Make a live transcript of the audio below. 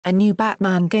A new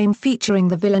Batman game featuring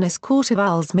the villainous Court of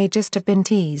Owls may just have been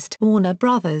teased. Warner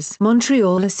Bros.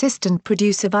 Montreal assistant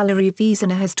producer Valerie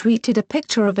Vizina has tweeted a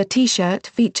picture of a t-shirt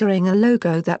featuring a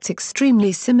logo that's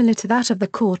extremely similar to that of the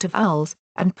Court of Owls,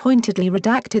 and pointedly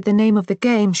redacted the name of the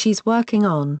game she's working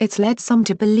on. It's led some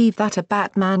to believe that a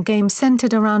Batman game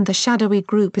centered around the shadowy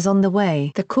group is on the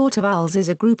way. The Court of Owls is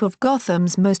a group of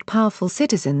Gotham's most powerful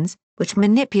citizens, which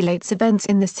manipulates events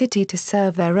in the city to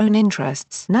serve their own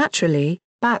interests. Naturally,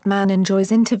 Batman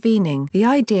enjoys intervening. The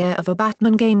idea of a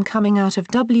Batman game coming out of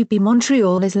WB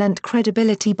Montreal is lent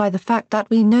credibility by the fact that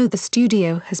we know the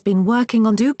studio has been working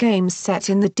on 2 games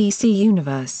set in the DC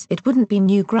universe. It wouldn't be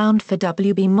new ground for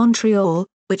WB Montreal,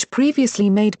 which previously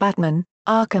made Batman: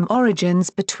 Arkham Origins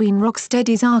between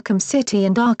Rocksteady's Arkham City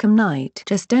and Arkham Knight.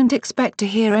 Just don't expect to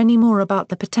hear any more about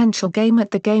the potential game at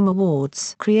the Game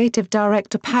Awards. Creative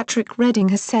director Patrick Redding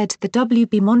has said the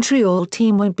WB Montreal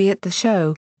team won't be at the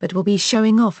show, but will be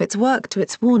showing off its work to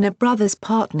its Warner Brothers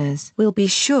partners. We'll be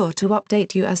sure to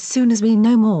update you as soon as we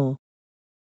know more.